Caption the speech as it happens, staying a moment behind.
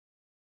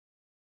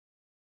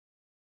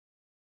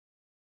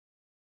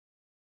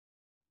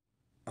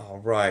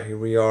Alright, here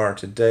we are.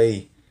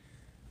 Today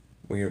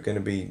we are going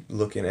to be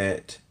looking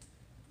at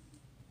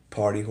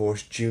Party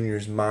Horse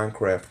Jr.'s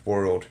Minecraft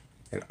world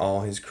and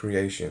all his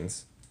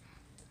creations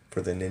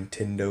for the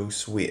Nintendo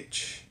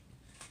Switch.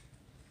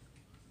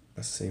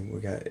 Let's see what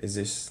we got. Is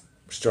this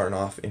starting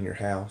off in your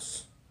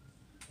house?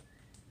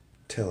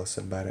 Tell us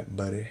about it,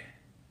 buddy.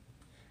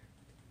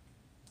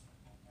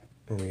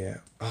 Where we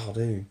at? Oh,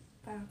 dude.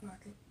 Flower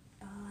garden.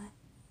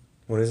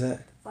 What is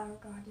that? Flower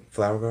garden.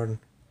 Flower garden?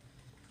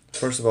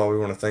 First of all, we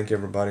want to thank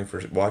everybody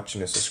for watching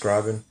and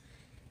subscribing.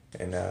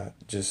 And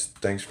just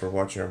thanks for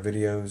watching our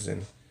videos.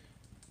 And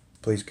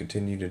please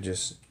continue to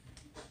just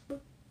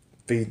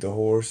feed the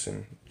horse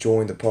and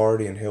join the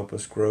party and help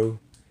us grow.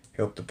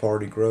 Help the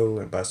party grow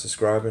and by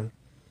subscribing.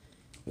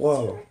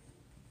 Whoa.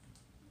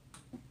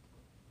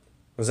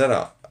 Was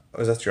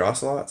that your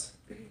ocelots?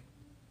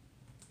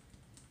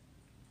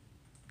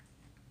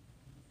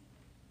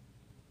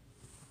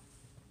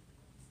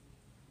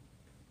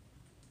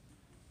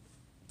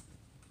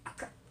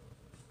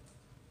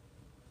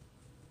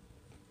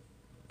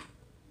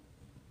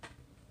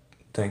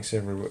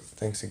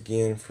 Thanks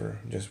again for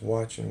just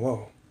watching.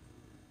 Whoa.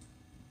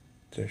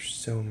 There's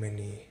so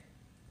many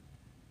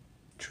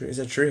trees.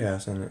 There's a tree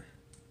house in it.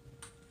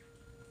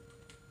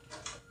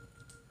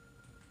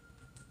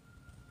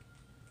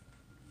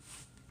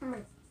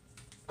 Mm.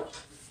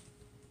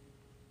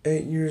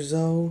 8 years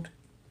old.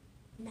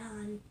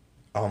 9.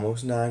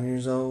 Almost 9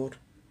 years old.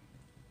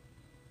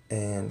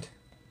 And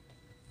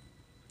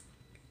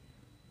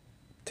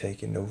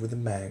taking over the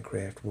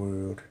Minecraft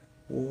world.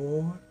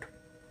 What?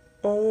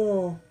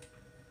 Oh.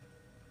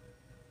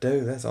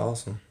 Dude, that's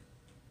awesome.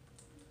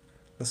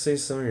 Let's see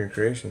some of your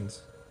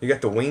creations. You got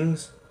the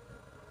wings?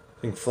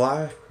 You can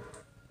fly?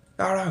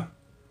 Oh no!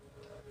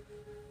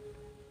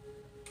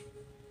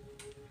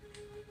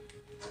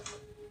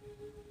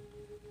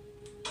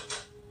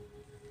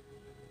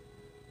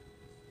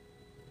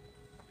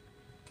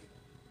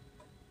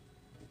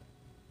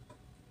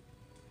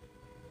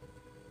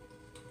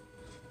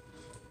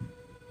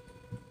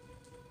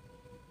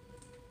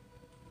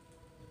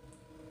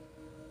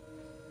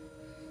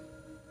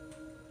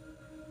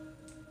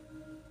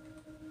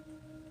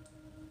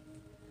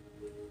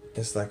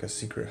 It's like a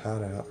secret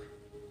hideout.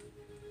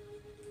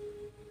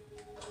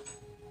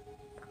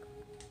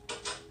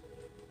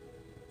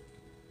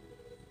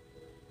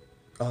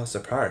 Oh, it's a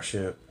pirate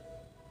ship.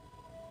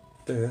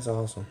 Dude, that's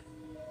awesome.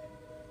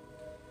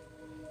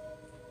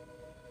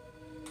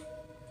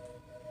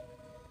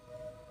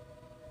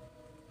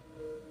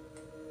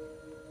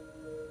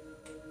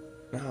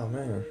 Oh,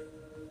 man.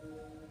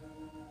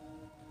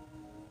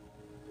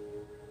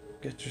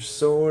 Get your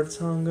swords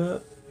hung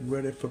up,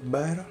 ready for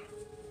battle.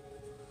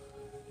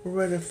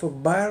 Ready for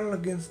battle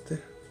against the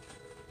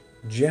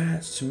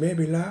giants,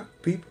 maybe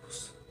like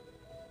peoples.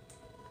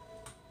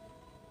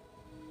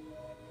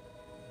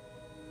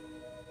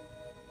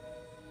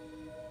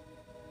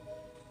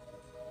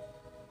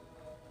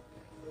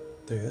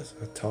 Dude, that's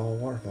a tall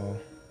waterfall.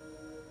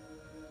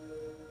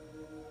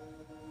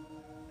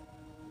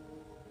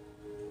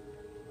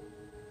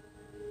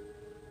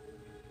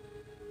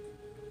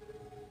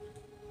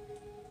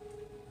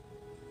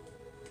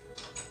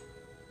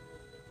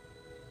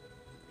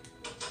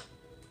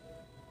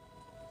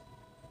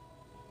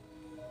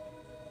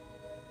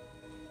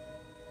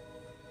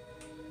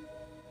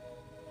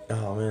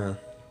 Oh man,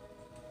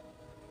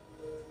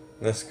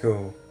 that's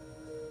cool.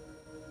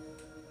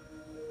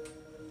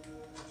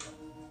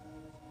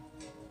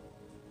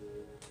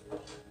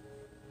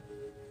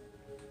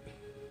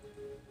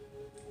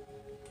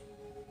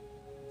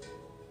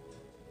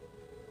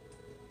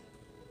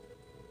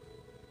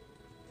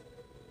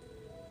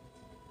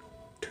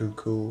 Too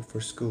cool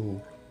for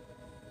school.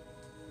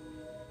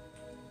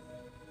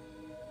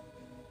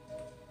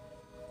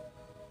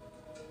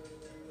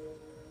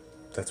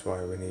 That's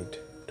why we need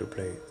to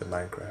play the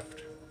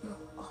Minecraft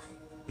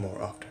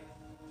more often.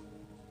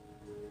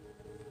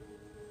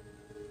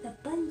 The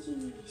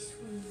bungee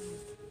swing.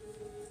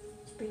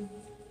 Spring.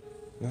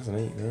 That's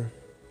neat, man.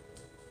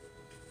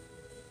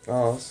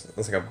 Oh,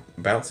 that's like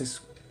a bouncy.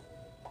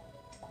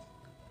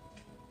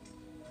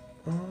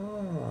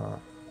 Oh.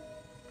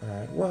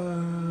 Alright,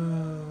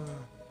 whoa.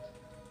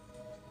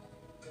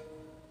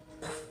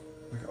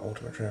 Like an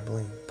ultimate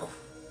trampoline.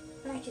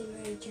 I'm actually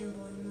very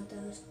trampoline with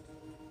those.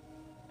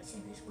 It's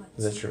in this one.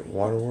 Is that your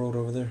water world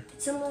over there?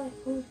 Someone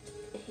who's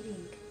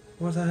hitting.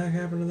 What the heck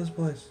happened to this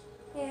place?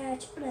 Yeah, I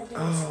tried to do a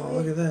Oh, squid.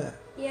 look at that.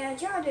 Yeah, I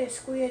tried to do a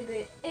squid, but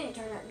it didn't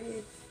turn out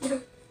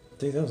good.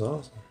 Dude, that was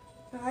awesome.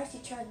 I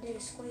actually tried to do a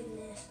squid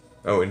nest.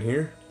 Oh, in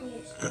here?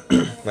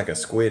 Yes. Like a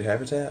squid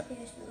habitat?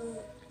 Yes, but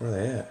look, Where are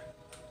they at?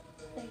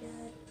 they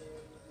died.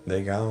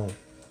 They gone.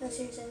 No,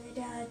 seriously,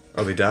 they died.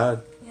 Oh, they died?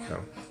 Yeah.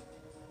 Oh.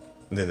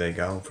 Then they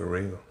gone for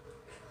real.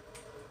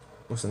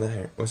 What's in that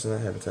here? What's in that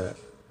habitat?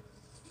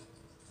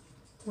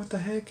 What the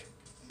heck?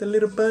 The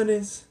little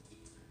bunnies.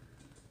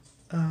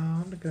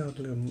 Oh, look at all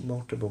the little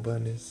multiple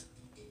bunnies.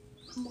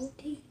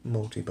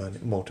 Multi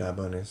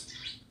bunnies.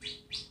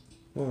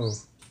 Whoa.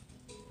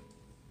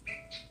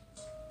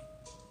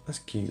 That's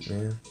cute,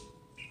 man.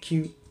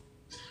 cute.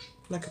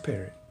 Like a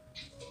parrot.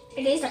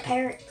 It is a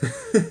parrot.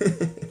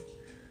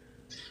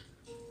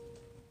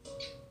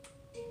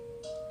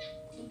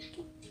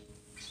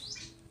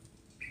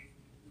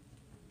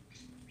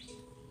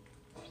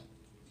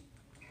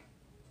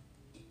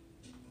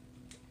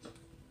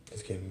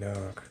 It's getting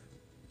dark.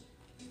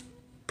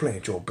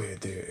 Plant your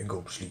bed there and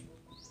go to sleep.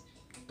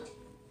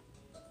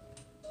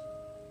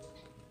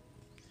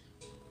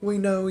 We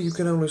know you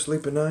can only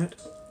sleep at night.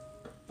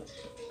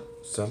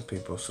 Some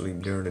people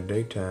sleep during the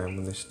daytime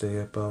when they stay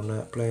up all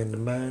night playing the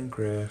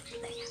Minecraft.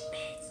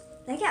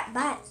 They got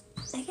bats.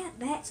 They got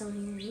bats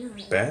on here. You know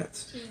that.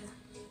 Bats? Yeah.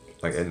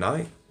 Like at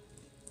night?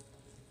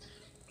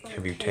 Or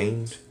Have you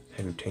cats.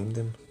 tamed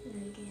them? No,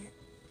 you can't.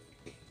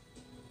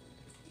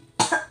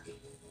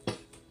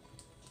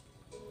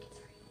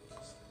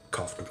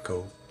 Coughed up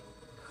cold.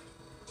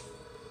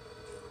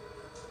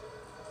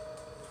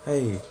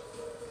 Hey.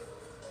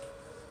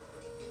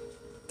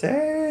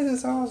 Dang,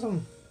 that's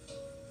awesome.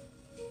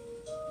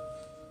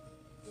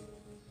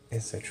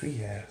 It's a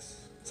treehouse.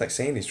 It's like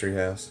Sandy's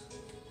treehouse.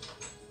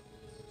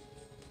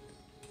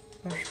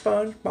 Or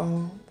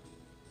SpongeBob.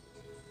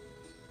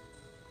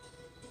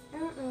 I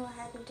don't know what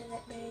happened to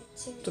that bed.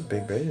 Seriously. It's a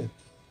big bed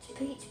It's a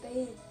peach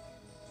bed.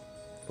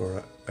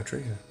 for a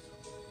treehouse.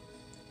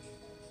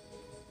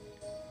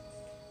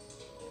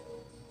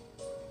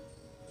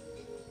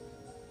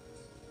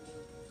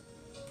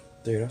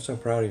 Dude, I'm so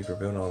proud of you for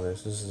building all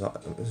this. This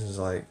is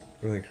like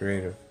really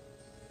creative.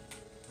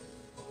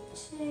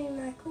 This ain't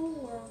my cool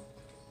world.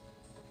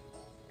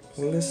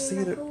 Well, let's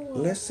see the.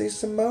 let's see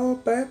some more,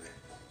 baby.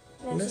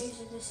 No, let's-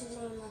 seriously, this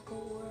isn't my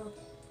cool world.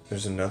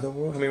 There's another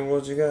world. How many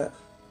worlds you got?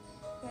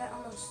 I got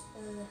almost,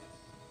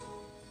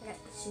 I got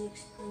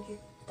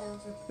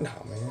 600,000. No,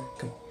 man.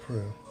 Come on, for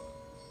real.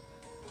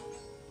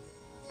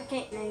 I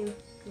can't name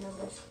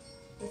numbers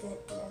with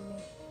it that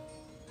many.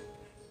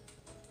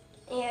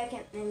 Yeah, I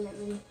can't name that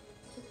many.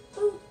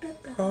 Ooh,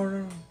 Oh,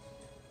 no.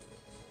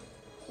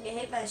 get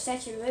hit by the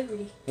Statue of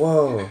Liberty.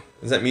 Whoa.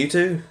 Is that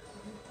Mewtwo?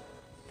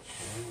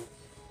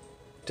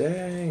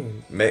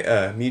 Dang.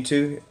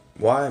 Mewtwo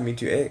Y,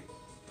 Mewtwo X.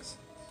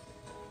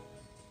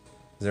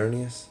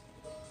 Xerneas.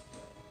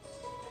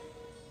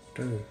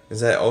 Dude. Is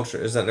that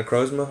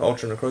Necrozma?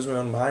 Ultra Necrozma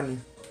on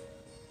behind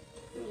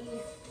you?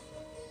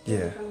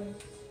 Yeah.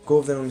 Go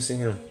over there and let me see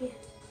him.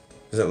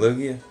 Is that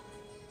Lugia?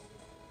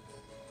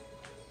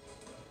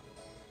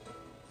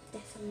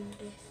 Death or no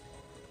death.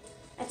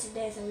 That's a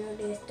death or no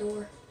death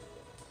door.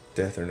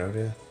 Death or no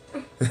death?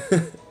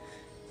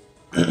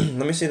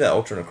 Let me see that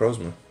Ultra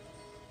Necrozma.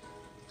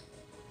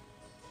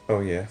 Oh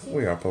yeah,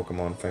 we are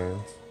Pokemon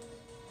fans.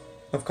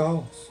 Of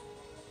course.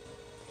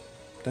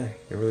 Dang,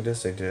 it really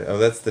does say death. Oh,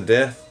 that's the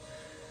death.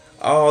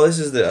 Oh, this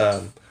is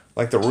the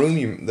like the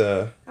room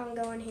I'm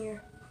going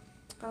here.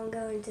 I'm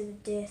going to the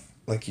death.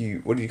 what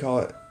do you call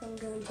it? I'm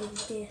going to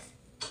the death.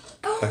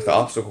 Like the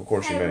obstacle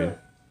course you Hey, made.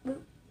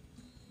 look.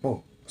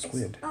 Whoa,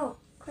 squid. Oh,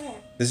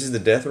 crap. This is the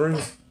death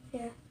room?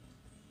 Yeah.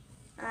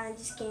 I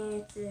just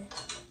can't.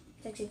 It's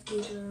actually the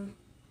death room.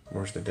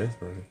 Where's the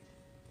death room?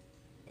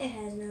 It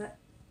has not.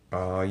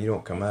 Oh, you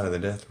don't come out of the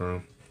death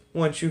room.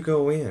 Once you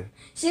go in.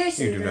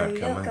 Seriously, You do though, not you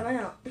come don't out. come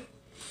out.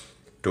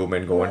 Two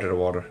men go What? into the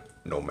water.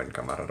 No men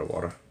come out of the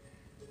water.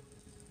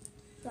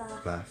 Wow.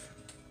 Life.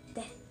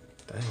 Death.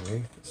 Dang,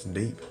 man. It's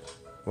deep.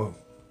 Whoa.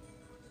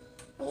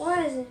 What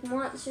is it?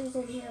 Monsters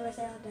in here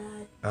without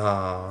died.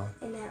 Ah,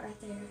 And that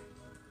right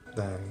there.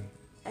 dang.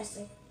 That's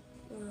the.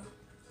 Well,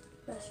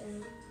 that's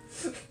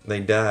right. They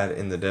died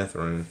in the death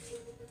room.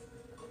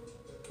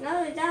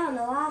 No, they're down in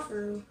the life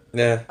room.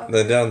 Yeah, Okay.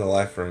 they're down in the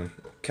life room.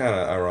 Kind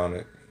of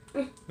ironic.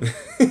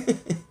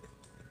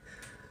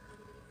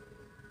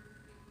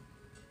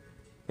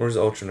 Where's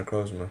Ultra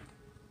Necrozma?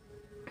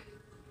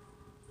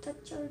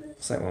 Touch on this.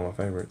 It's like one of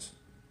my favorites.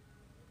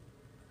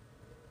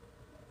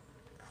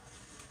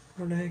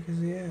 Where the heck is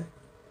he at?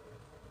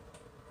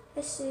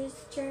 This is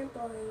the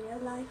trampoline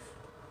of life.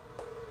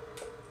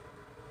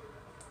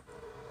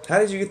 How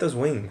did you get those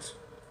wings?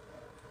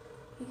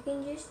 You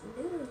can just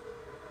do it. You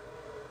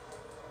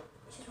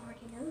should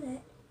already know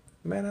that.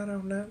 Man, I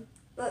don't know.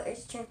 But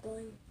it's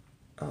trampoline.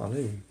 Oh,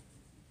 dude.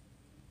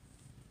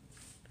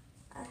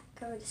 I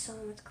covered the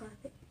song with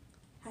carpet.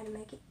 How to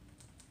make it.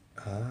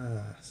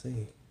 Ah, I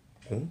see.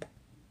 Boom.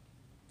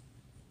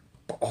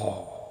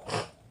 Oh.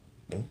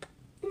 Boom.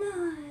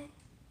 My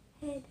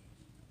head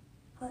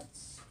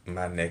hurts.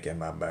 My neck and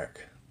my back.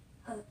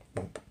 Hurt.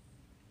 Boom.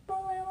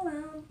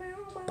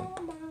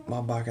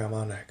 My back and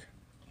my neck.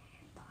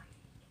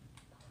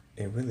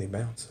 It really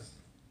bounces.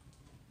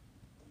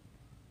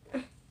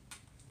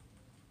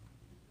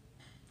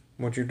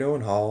 What you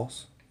doing,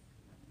 Halls?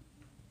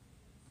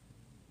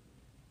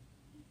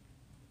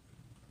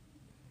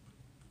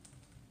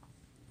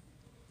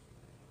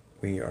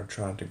 We are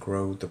trying to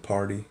grow the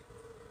party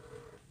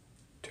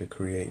to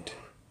create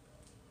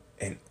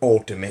an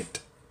ultimate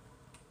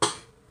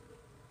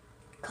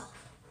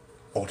cough.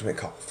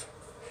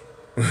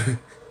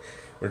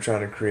 We're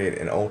trying to create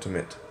an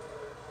ultimate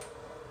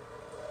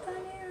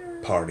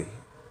party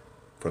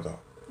for the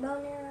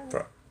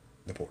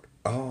board.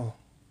 Oh,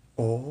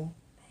 Oh.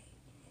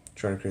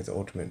 Trying to create the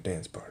ultimate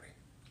dance party.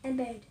 And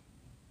bed.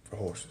 For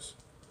horses.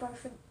 But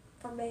for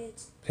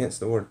beds. Hence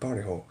the word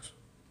party horse.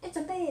 It's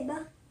a bed,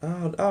 bud.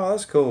 Oh,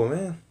 that's cool,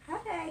 man. How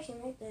did I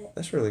actually make that?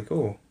 That's really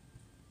cool.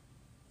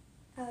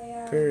 Oh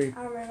yeah, Very.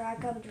 I remember I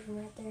covered it from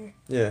right there.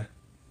 Yeah.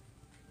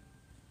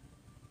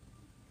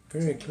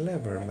 Very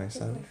clever, my It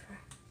son.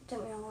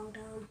 took me a long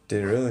time.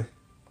 Did it really?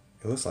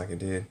 It looks like it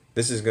did.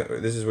 This is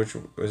what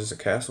you, is this a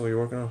castle you're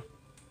working on?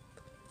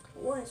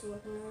 Was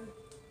working on.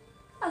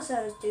 I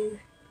said it was too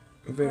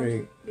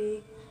Very,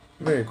 big.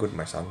 very good,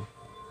 my son.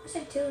 I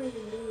said too big.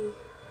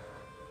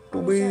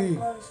 Too big.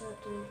 Close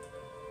up to.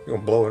 You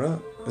gonna blow it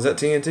up? Is that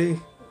TNT?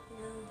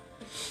 No.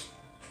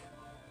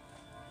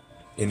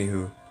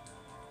 Anywho.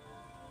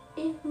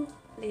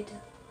 Later.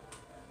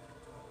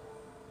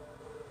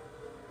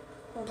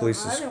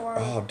 Police is.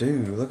 Oh,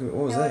 dude, look at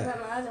what was that?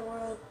 My other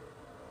world.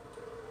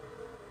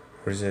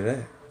 Where's it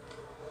at?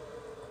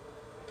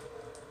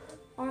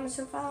 On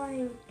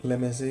survive. Let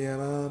me see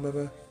ya,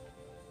 baby.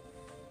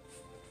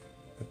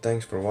 But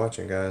thanks for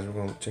watching, guys. We're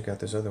gonna check out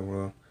this other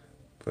world,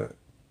 but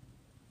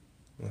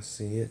let's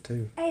see it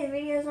too. Hey, the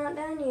video's not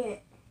done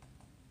yet.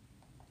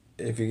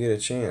 If you get a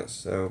chance,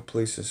 so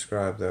please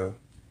subscribe. Though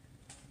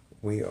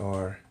we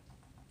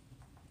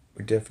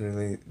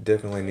definitely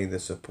need the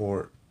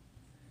support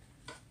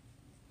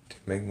to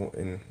make more,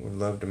 and we'd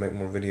love to make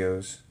more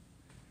videos.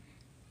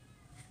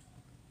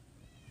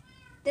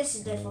 This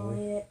is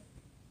definitely it.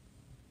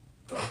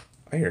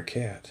 I hear a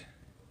cat.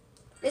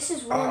 This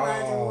is one of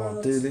my other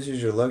worlds. Dude, this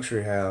is your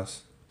luxury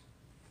house.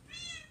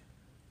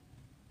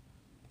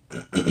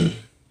 That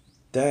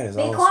is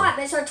Be awesome. quiet,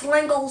 Mr.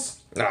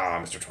 Twinkles. Ah,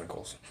 Mr.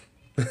 Twinkles.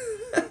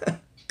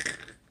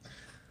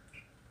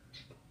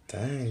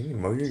 Dang, you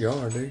can mow your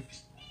yard, dude.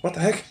 What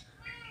the heck?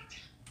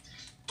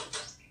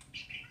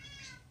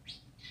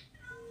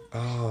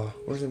 Oh,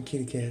 where's them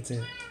kitty cats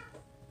at?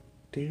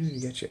 Dude,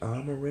 you got your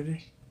armor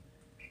ready?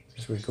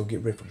 Guess we go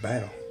get ready for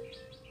battle.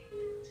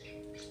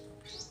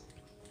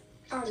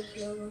 I already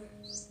killed him.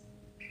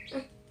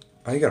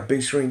 Oh, you got a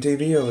big screen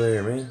TV over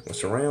there, man. With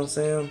surround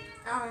sound.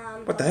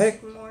 What the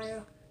heck?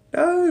 Mario.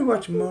 Oh, you're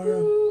watching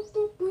Mario.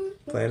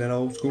 Playing that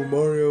old school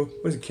Mario.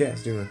 What's the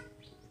cats doing?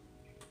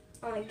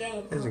 On a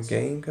game. There's a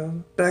game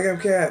coming. Back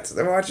up cats.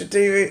 They're watching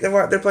TV.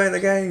 They're playing the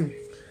game.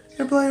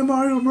 They're playing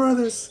Mario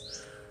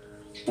Brothers.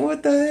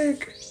 What the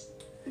heck?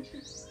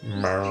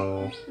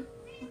 Meow.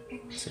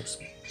 Some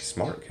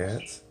smart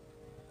cats.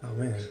 Oh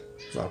man,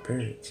 there's a lot of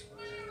parrots.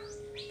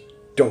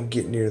 Don't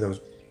get near those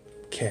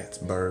cats,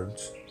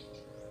 birds.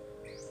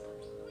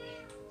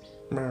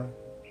 Meow.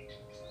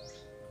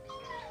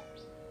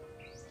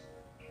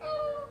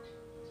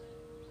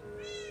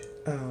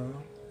 Oh,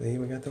 they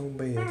even got their own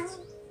beds.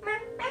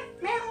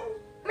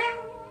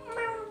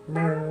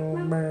 Meow,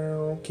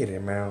 meow, kitty,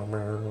 meow,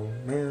 meow,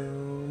 meow,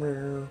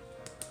 meow.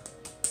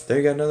 There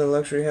you got another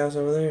luxury house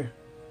over there.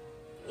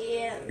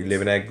 Yeah. You're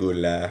living that good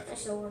life. I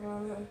still working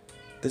on them.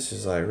 This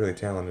is like really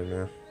talented,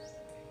 man.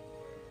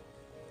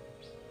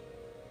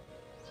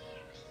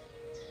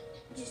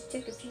 Just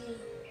took a few.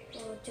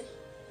 Well, it took.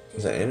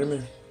 Is that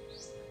Enderman?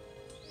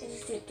 It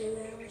just took 2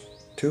 hours.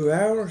 2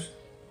 hours?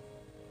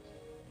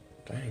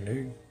 Dang,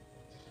 dude.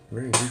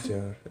 Very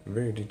detailed.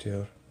 Very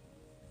detailed.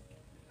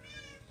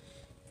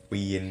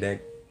 We in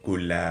that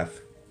good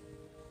life.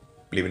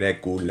 Living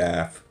that good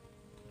life.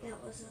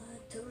 That was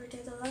a tour to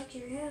the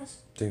luxury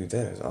house. Dude,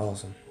 that is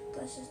awesome.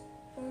 That's just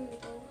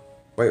wonderful.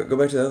 Wait, go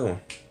back to the other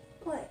one.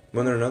 What?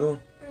 Wasn't there another one?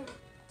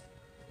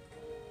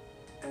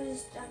 I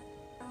wasn't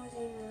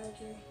even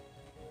luxury.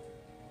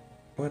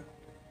 What?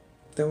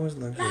 That was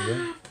luxury,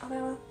 yeah.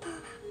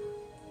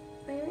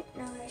 Wait,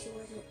 no, it actually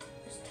wasn't.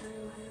 It was a tiny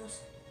little house.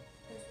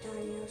 It was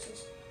tiny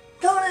houses.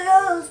 Tiny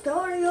house,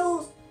 tiny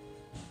house.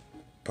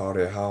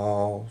 Party Tiny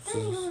houses.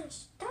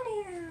 house,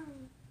 tiny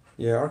house.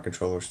 Yeah, our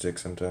controller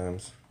sticks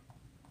sometimes.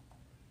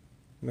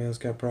 Males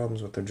got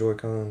problems with their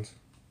Joy-Cons.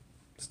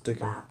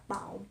 Sticking. Bow,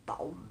 bow,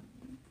 bow.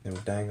 Them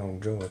dang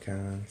old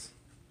Joy-Cons.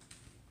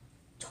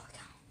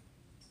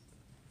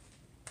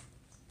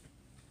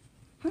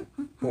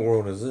 What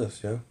world is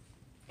this, yo?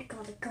 I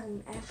call it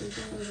golden apple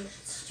world.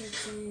 It's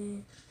just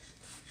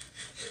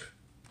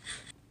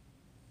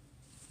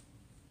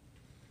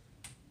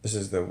This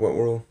is the what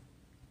world?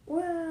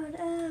 world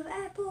of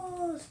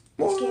apples.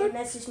 What? Just kidding,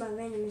 that's just my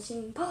vending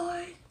machine.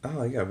 Boy.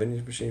 Oh, you got a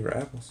vending machine for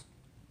apples.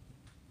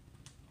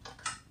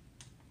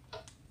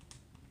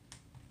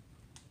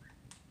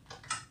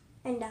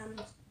 And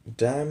diamonds.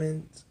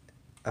 Diamonds.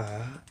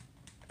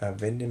 A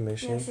vending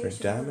machine for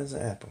seriously. diamonds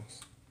and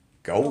apples.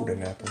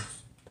 Golden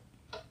apples.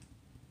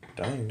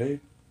 Dang, dude.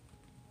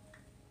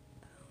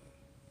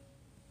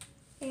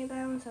 Anybody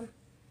want some?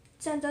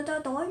 Send the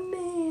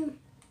diamond.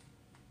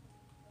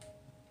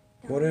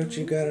 What else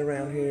you got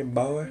around here,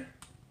 boy?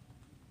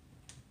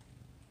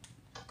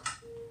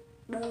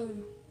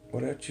 Boom.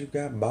 What else you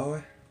got,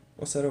 boy?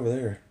 What's that over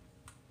there?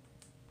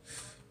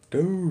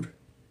 Dude.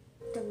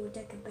 Double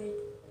decker bed.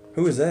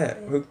 Who is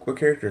that? What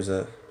character is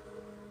that?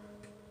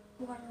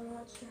 Water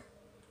monster.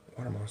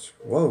 Water monster.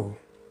 Whoa.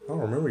 I don't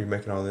remember you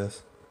making all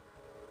this.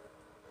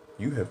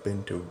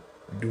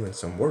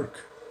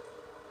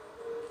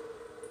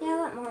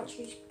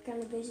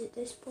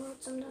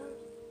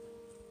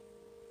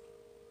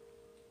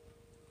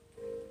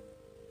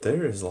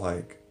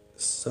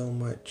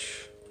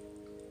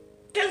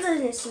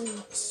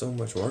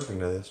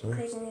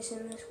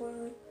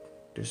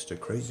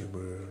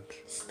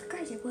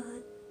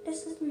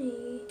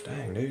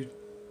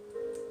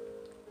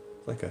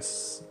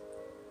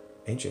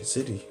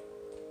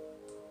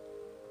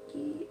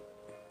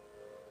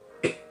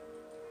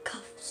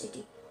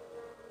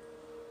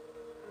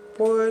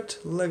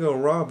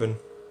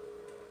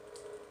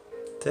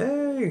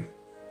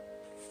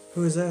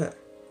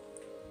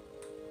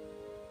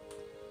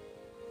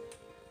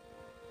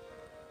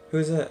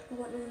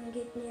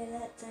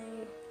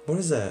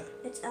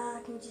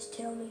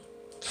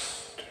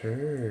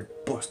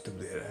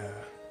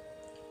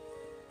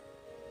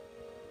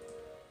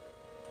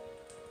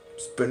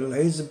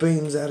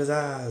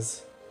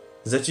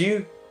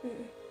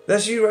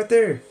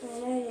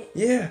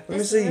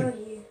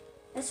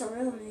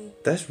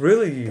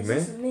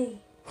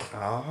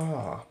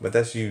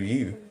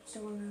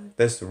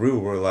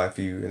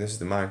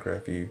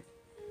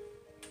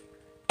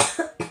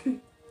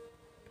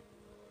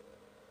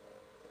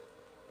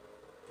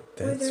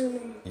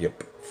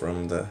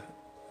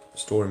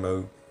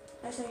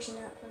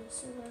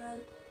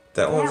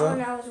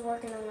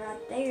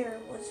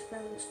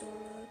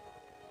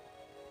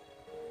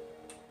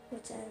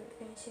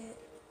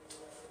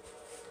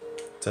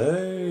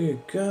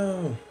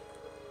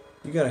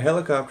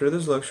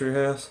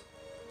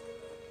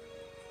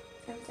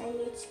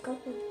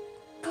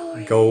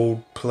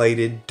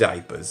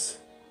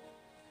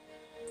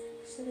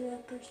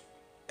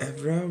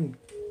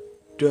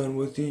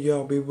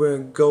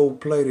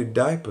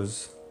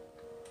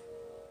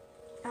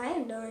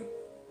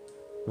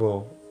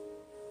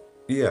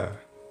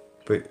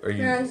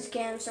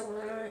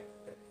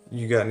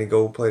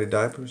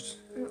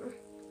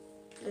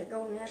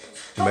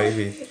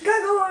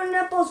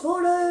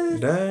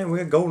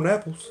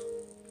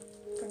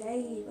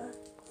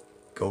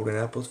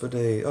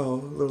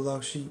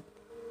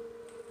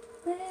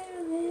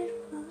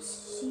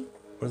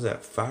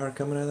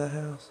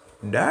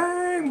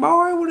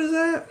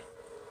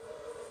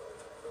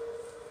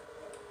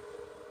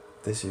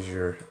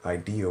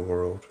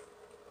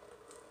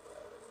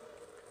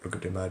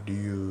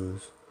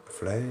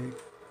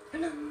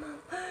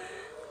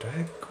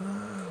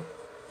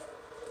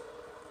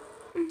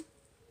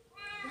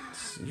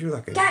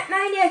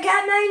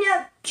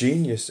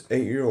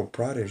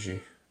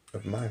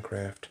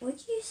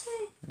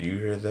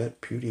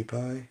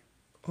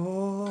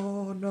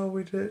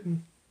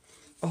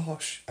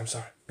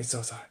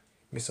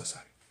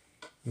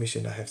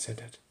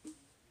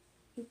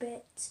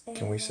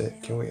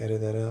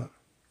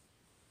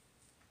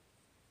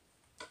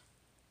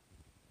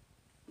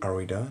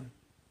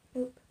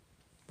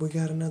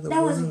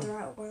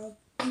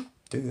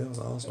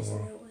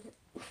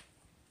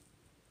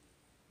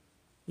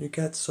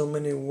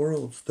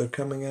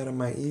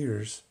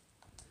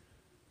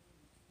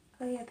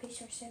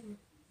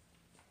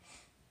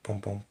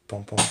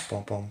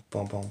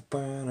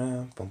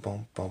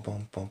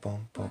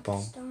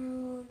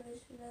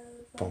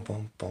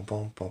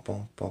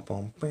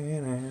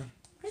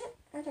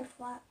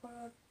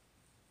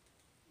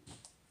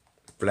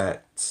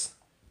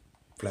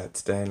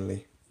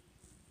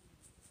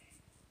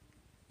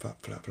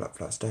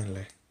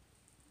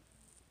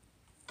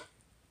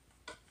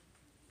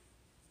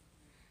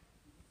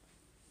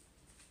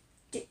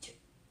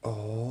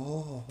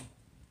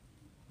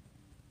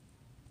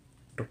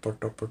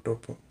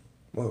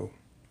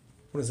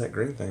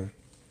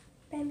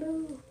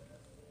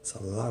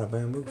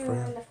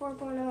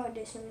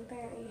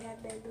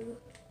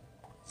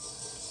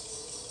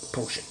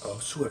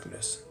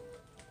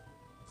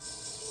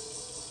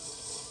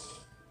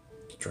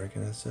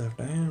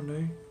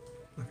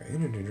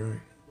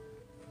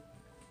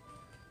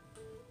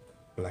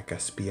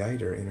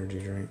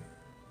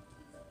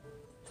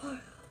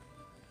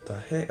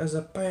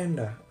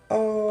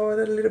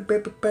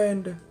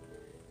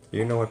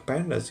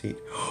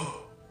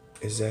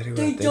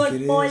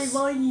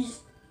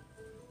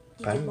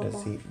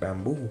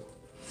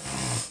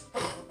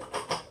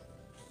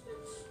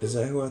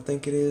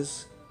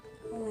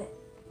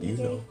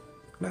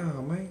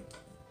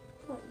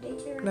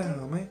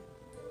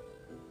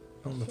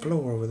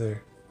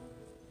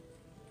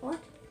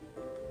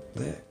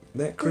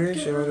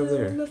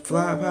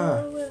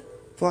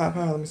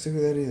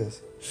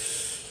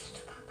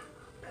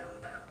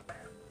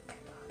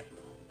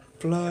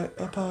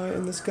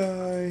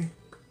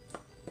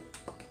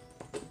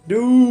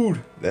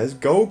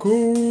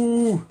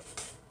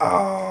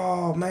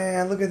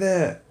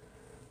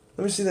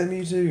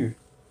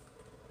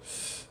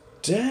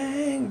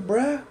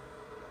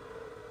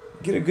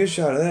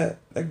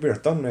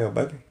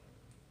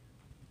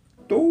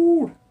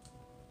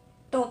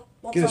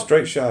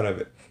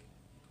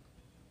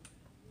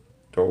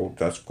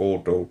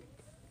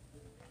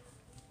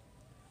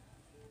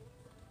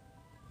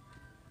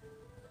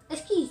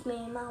 Excuse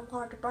me, am I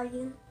hard to breathe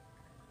in?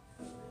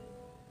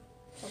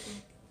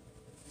 Something.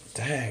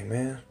 Dang,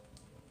 man.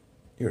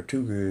 You're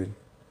too good.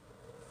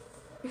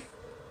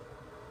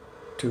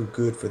 Too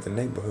good for the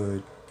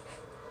neighborhood.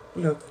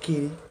 Look,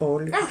 kitty. Oh,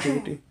 little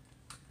kitty.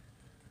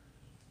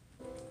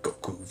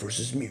 Goku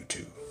versus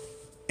Mewtwo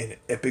in an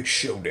epic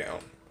showdown.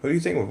 Who do you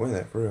think would win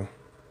that, for real?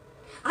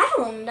 I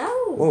don't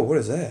know. Whoa, what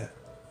is that?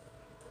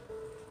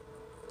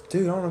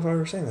 Dude, I don't know if I've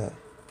ever seen that.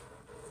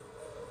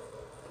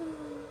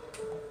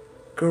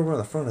 Go around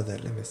the front of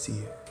that, let me see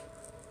it.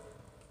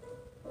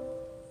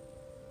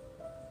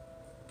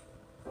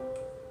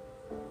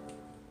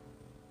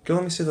 Go,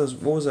 let me see those.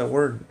 What was that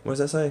word? What does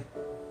that say?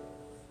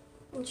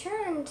 I'm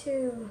trying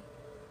to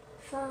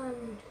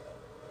find.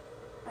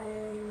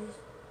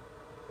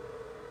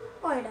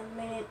 Wait a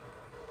minute.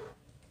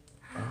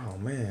 Oh,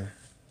 man.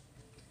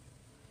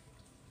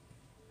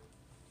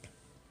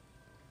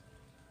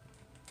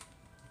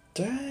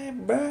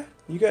 Dang, bruh.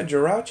 You got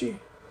Jirachi?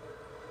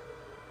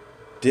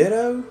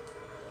 Ditto?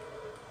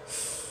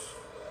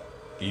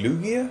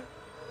 Lugia?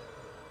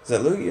 Is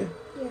that Lugia?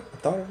 Yeah. I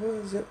thought it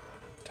was. Yep.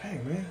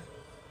 Dang, man.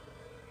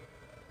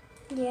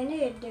 Yeah, I need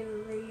to do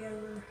a video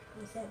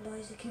with that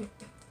bicycle.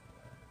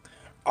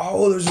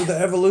 Oh, those are the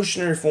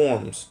evolutionary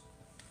forms.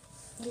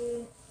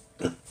 Yeah.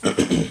 The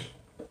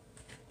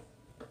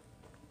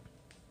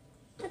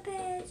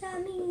beds, I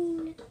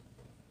mean.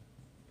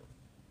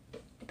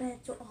 The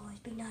beds will always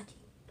be naughty.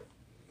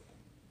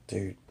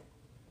 Dude,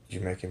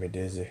 you're making me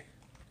dizzy.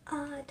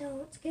 I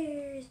don't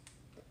scare.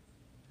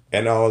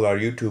 And all our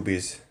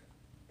YouTubies.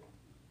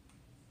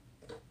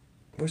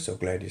 We're so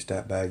glad you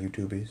stopped by,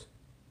 YouTubies,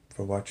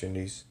 for watching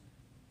these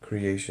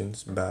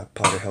creations by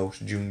Potty House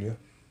Jr.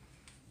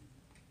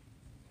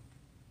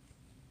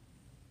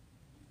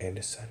 And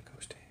the sun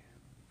goes down.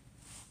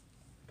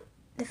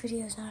 The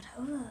video's not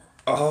over.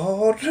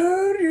 Oh,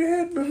 dude, you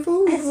had me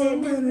fooled I for a said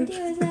the minute.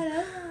 video's not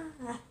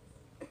over.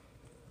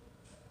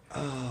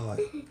 Oh,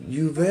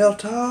 you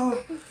Veltar?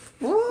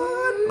 What?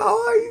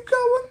 Oh, you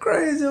going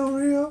crazy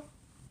over here.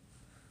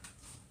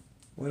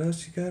 What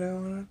else you got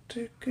on a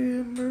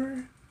ticket,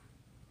 Murray?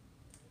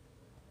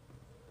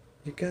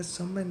 You got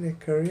so many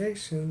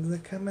creations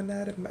that coming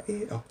out of my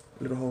ear. Oh,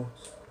 little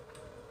holes.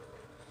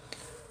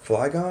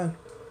 Flygon?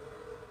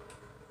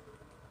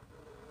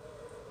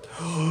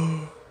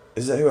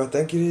 Is that who I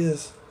think it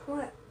is?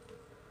 What?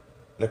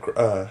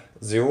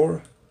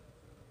 Ziora?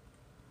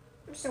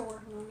 I'm still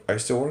working on it. Are you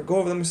still working? Go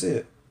over, let me see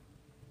it.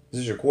 Is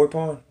this your koi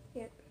pond?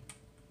 Yep.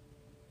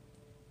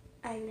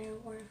 I know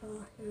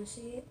waterfall. You wanna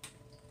see it?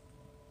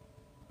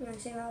 You wanna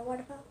see my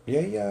waterfall?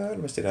 Yeah, let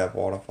me see that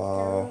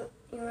waterfall.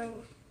 You want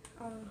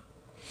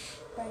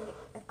bring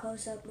a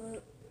close up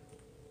look?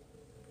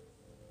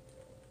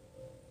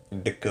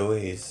 The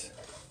koi's.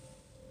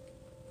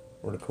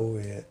 Where the koi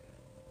at?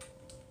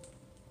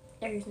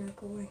 There's no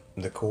koi.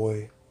 The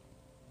koi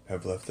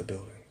have left the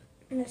building.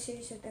 No,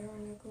 seriously, there are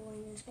no koi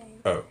in this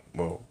game. Oh,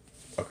 well,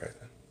 okay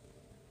then.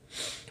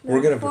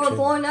 We're gonna pretend.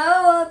 4.0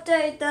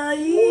 update, guys.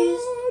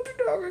 What?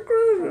 You're talking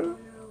crazy. 4.0,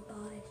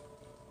 guys.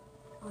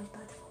 Always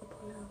buy the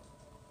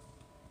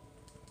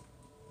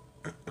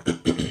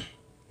 4.0.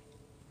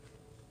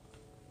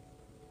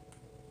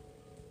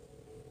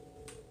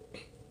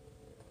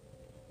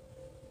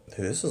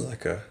 Dude, this is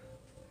like a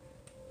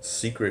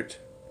secret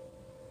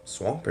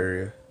swamp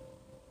area.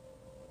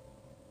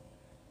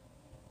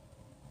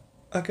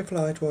 I can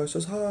fly twice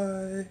as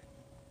high.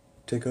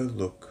 Take a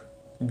look.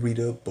 Read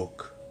a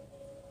book.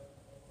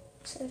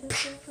 So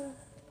that's over.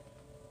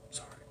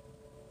 Sorry.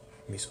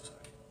 Me so sorry.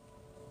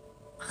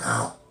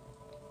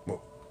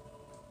 Whoa.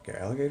 Got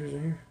alligators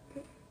in here?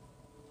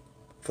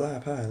 Fly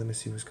up high. Let me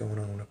see what's going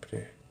on up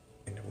there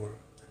in the world.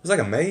 It's like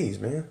a maze,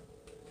 man.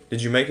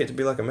 Did you make it to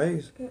be like a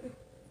maze?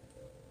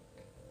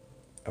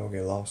 I will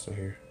get lost in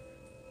here.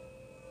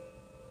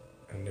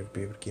 I'll never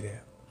be able to get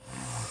out.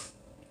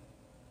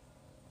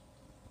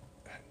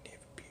 I'll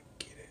never be able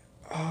to get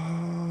out.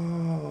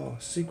 Oh,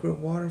 secret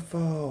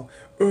waterfall.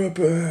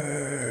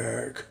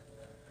 Epic.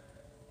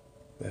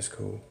 That's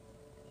cool.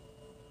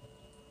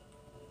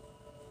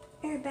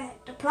 Airbag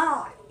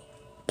deploy.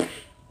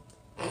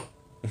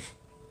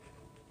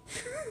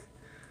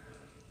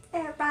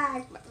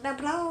 Airbag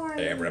deploy.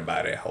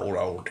 Everybody hold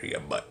on to your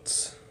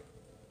butts.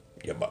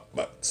 Your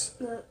butts.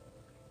 Look,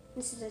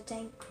 this is a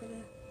tank for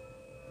the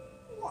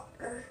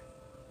water.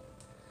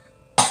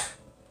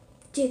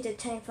 Get the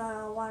tank for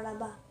the water.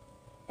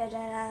 Get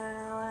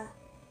out of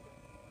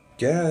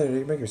there,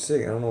 you make me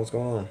sick. I don't know what's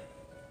going on.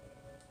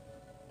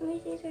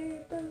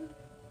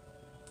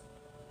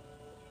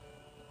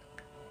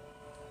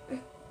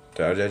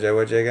 Tell JJ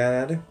what you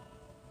gonna do.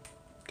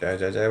 Tell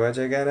JJ what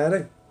you gonna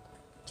do.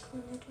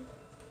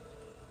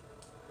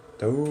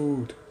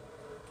 Dude.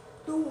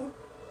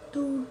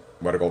 Dude.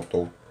 Where'd it go,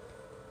 dude?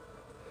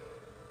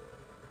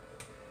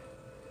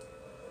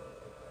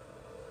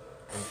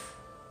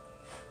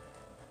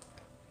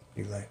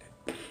 You landed.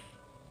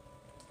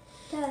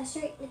 Dive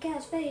straight in the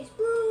cat's face.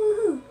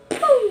 Woo-hoo.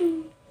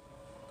 Boom.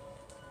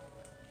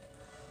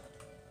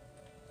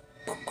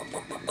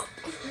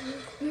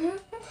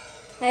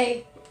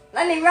 Hey,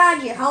 Let me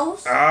ride your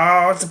horse.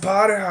 Oh, it's a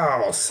party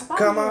horse.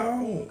 Party Come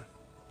horse,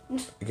 on.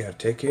 You gotta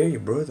take care of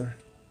your brother.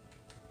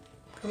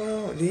 Come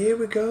on, here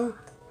we go.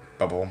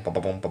 Oh, you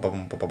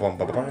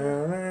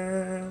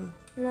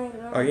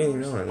ain't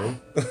even on it, dude.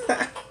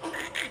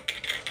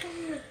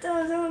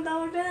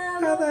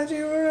 I thought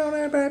you were on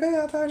it, baby.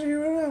 I thought you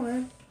were on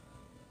it.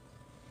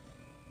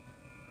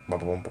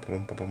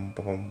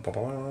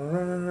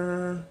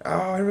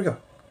 Oh, here we go.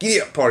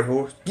 Giddy up, party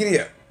horse.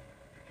 Giddy up.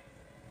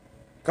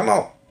 Come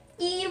on.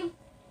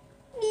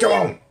 Come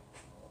on.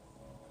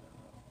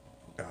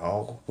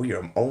 Oh, we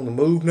are on the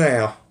move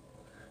now.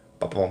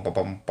 Why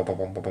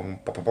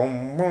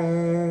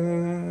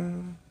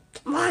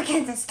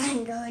can't this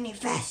thing go any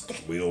faster?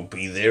 We'll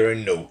be there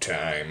in no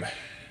time.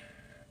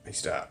 He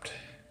stopped.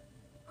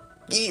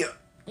 Yeah,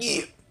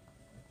 yeah.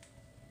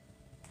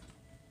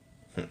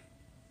 Yeah.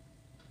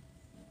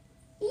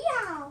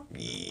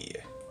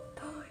 Yeah.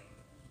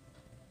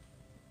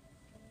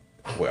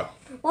 Well,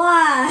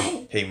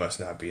 Why? he must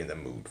not be in the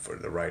mood for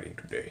the riding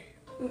today.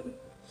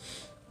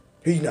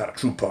 He's not a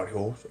true party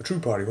horse. A true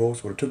party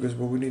horse would have took us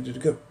where we needed to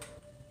go.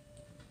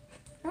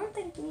 I don't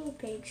think any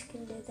pigs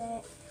can do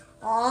that.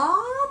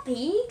 Aw,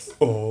 pigs.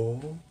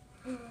 Oh.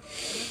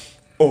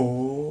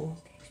 Oh.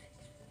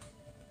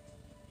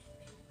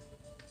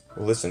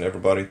 Well, listen,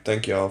 everybody.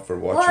 Thank y'all for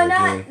watching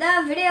again.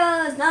 The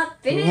video is not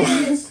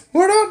finished.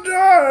 We're not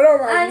done. Oh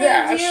my I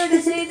gosh. need you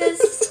to see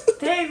this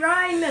pig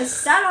riding the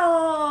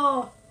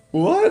saddle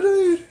What,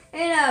 dude?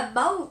 in a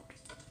boat.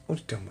 What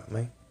you talking about,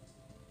 man?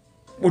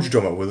 What you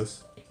talking about,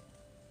 Willis?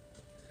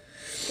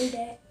 Do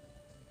that.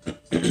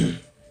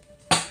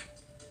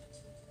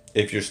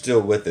 If you're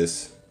still with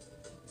us,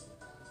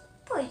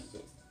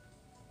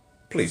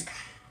 Please.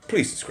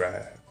 please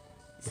subscribe,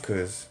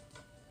 because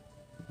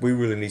we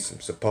really need some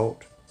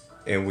support,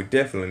 and we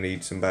definitely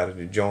need somebody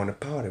to join the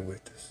party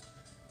with us,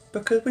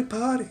 because we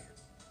party.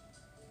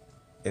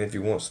 And if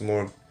you want some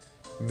more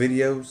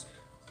videos,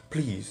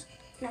 please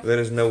let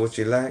us know what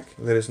you like,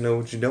 let us know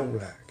what you don't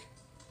like,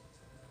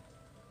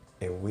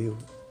 and we'll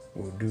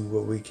do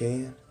what we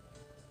can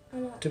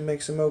to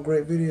make some more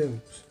great videos.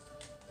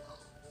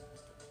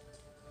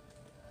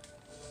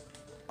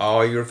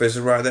 Oh, you're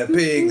fixing to ride that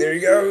pig. There you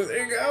go.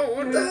 There you go.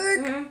 What the heck?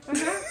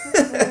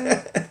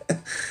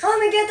 Let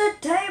me get the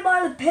tail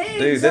by the pig.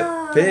 Dude,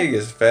 that pig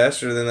is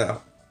faster than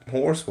that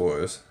horse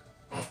was.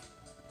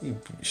 He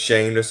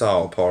shamed us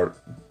all apart.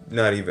 I'm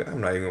not even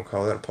gonna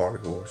call that a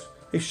party horse.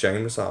 He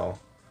shamed us all.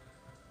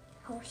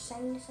 Horse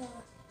shamed us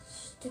all.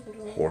 Stupid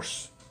little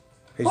Horse.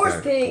 He's horse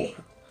not pig.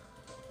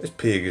 This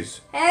pig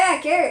is. Hey, I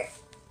got carrot.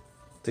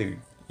 Dude,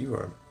 you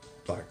are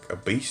like a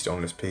beast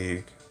on this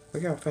pig.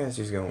 Look how fast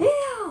he's going. Yeah.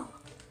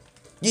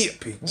 Yeah,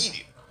 pig. Get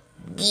him.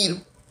 Get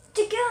him.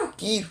 Get him.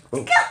 Get him.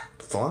 Oh,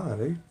 flying,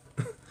 dude.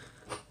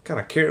 What kind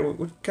of carrot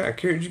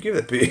did you give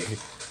that pig?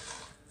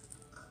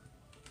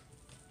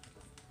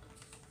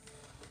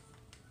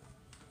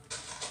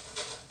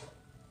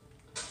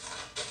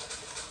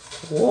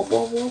 Whoa,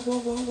 whoa, whoa, whoa,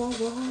 whoa, whoa,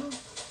 whoa.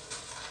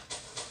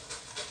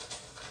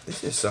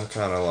 This is some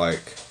kind of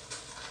like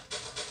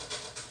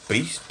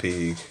beast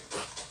pig.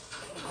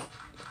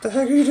 What the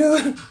heck are you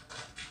doing?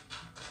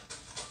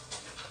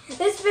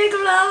 This pig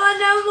will not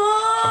no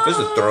more. I'm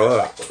fixing to throw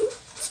up.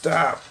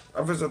 Stop.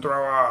 I'm fixing to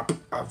throw up.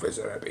 I'm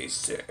fixing to be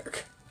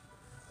sick.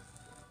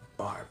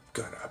 I'm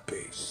gonna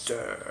be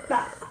sick.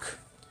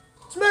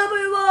 Smell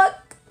me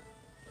what?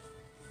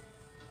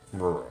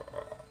 Bruh.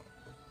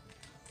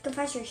 Go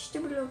faster,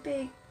 stupid little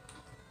pig.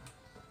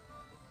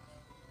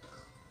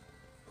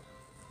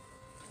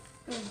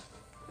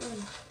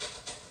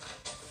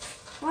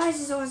 Why is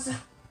this always so...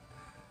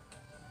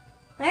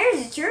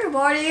 There's a true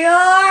party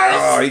horse!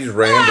 Oh, he just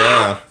ran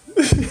down.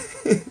 There's a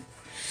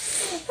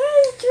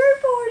true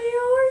party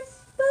horse!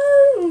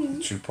 Boom!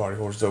 True party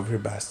horse is over here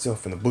by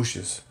itself in the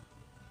bushes.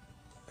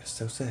 That's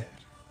so sad.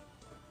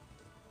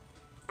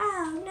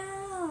 Oh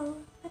no!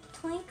 A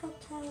twinkle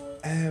toe.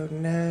 Oh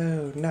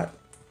no, not.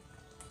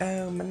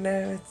 Oh my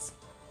nuts.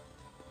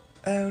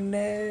 Oh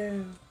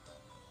no.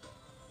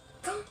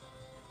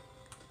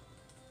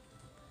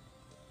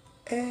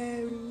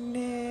 Oh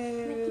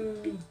no.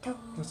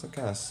 That's some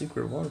kind of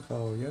secret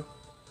waterfall, yo.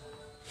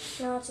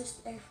 No, it's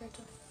just air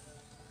filter.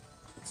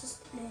 It's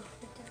just air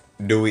filter.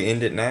 Do we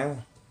end it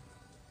now?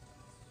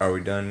 Are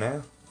we done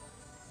now?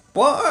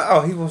 What?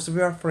 Oh, he wants to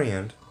be our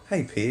friend.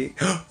 Hey, pig.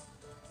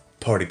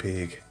 Party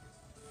pig.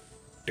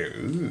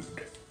 Dude.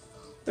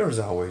 There's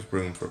always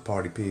room for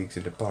party pigs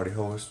in the party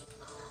horse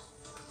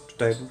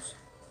stables.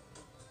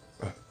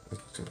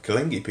 Some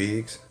Kalingi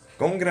pigs.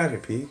 Go and get out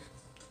of here,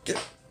 pig.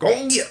 Go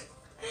and get.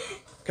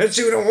 Can't you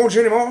see we don't want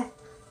you anymore?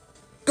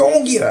 Go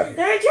and get out of here.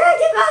 They're trying to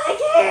get by the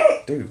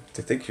carrot! Dude,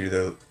 they think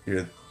you're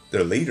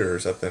their leader or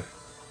something.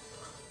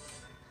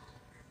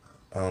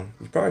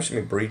 You probably should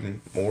be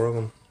breeding more of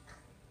them.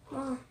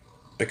 Why?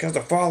 Because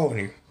they're following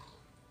you.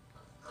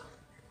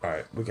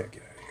 Alright, we gotta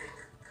get out of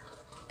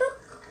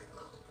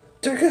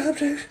here. Check up,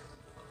 dude.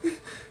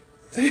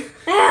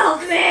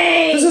 Help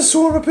me! There's a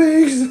swarm of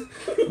pigs.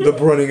 The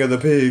running of the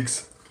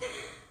pigs.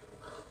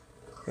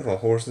 That little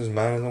horse is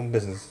minding his own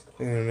business.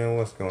 You don't know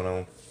what's going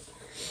on.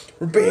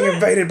 We're being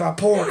invaded by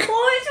pork.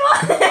 What?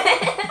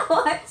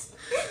 What?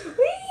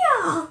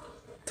 Yeah.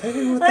 Tell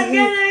me what the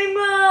heck.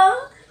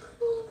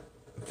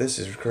 This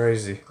is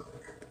crazy.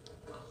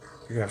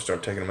 You're gonna have to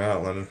start taking them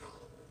out, London.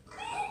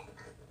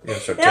 You're gonna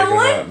start taking them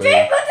out, Big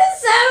baby. with the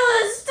saddle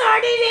is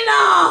starting it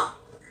all.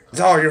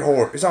 It's all your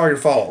horse. It's all your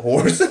fault,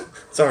 horse.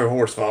 It's all your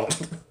horse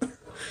fault.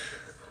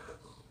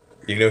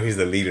 You know he's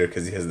the leader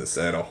because he has the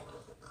saddle.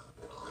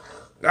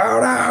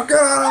 No, no, get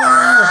out of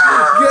there!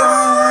 Get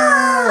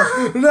out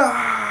of there! No!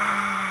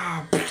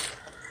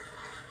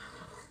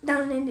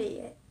 Don't end it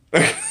yet.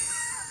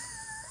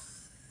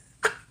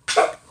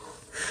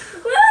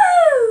 Woo!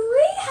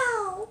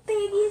 Weehaw!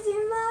 Piggy's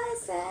in my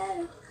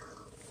saddle.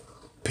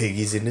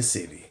 Piggies in the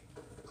city.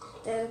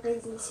 Little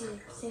pigs in the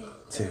city.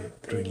 2,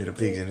 3 little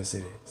pigs in the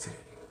city.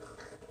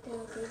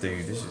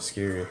 Dude, this is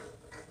scary.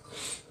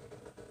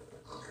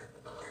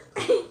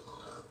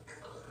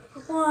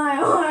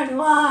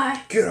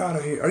 Why? Get out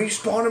of here. Are you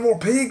spawning more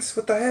pigs?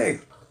 What the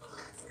heck?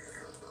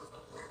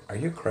 Are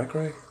you a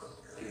cray-cray?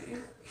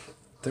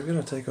 They're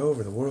gonna take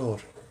over the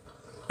world.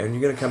 And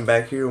you're gonna come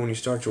back here when you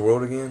start your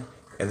world again,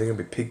 and they're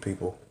gonna be pig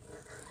people.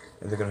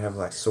 And they're gonna have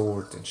like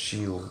swords and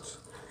shields.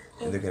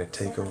 And they're gonna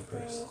take over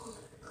us.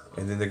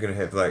 And then they're gonna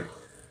have like,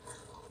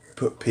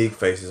 put pig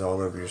faces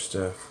all over your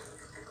stuff.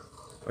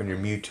 On your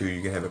Mewtwo,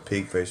 you're gonna have a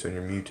pig face on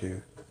your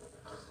Mewtwo.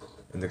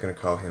 And they're gonna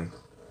call him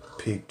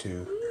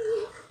Pig2.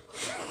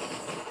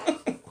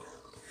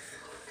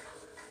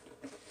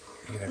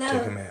 You're gonna have to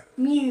take him out.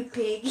 Mew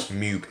pig.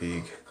 Mew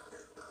pig.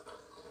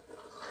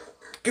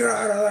 Get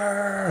out of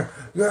there!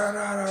 Get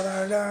out of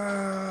there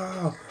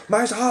now!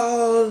 My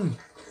son!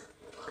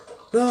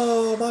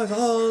 No, my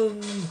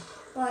son!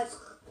 What?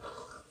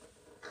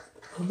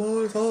 My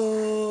Look.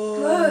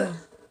 son!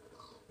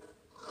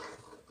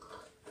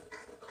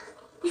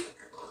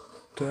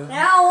 They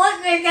don't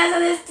want me because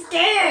of this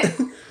kid.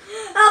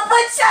 I'll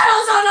put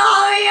shadows on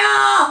all of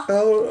y'all.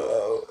 Oh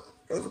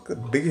no! That's a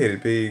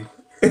big-headed pig.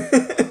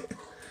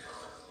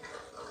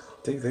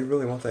 Dude, they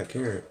really want that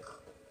carrot.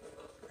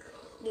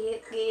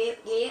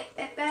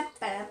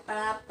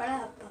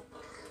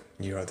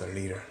 You are the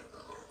leader.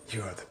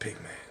 You are the pig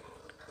man.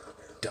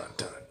 Dun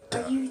dun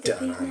dun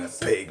dun. I'm the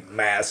pig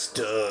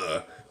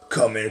master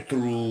coming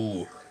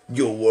through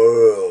your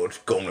world.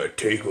 Gonna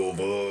take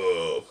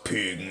over,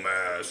 pig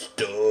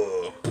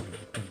master.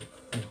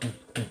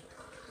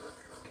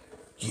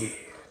 Yeah.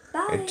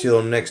 Bye.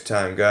 Until next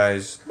time,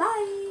 guys.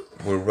 Bye.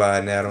 We're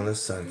riding out on the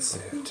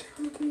sunset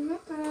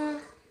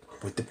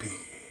with the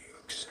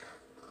pigs.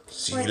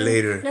 See you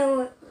later.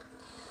 No.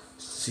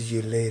 See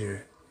you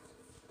later,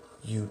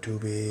 YouTubers.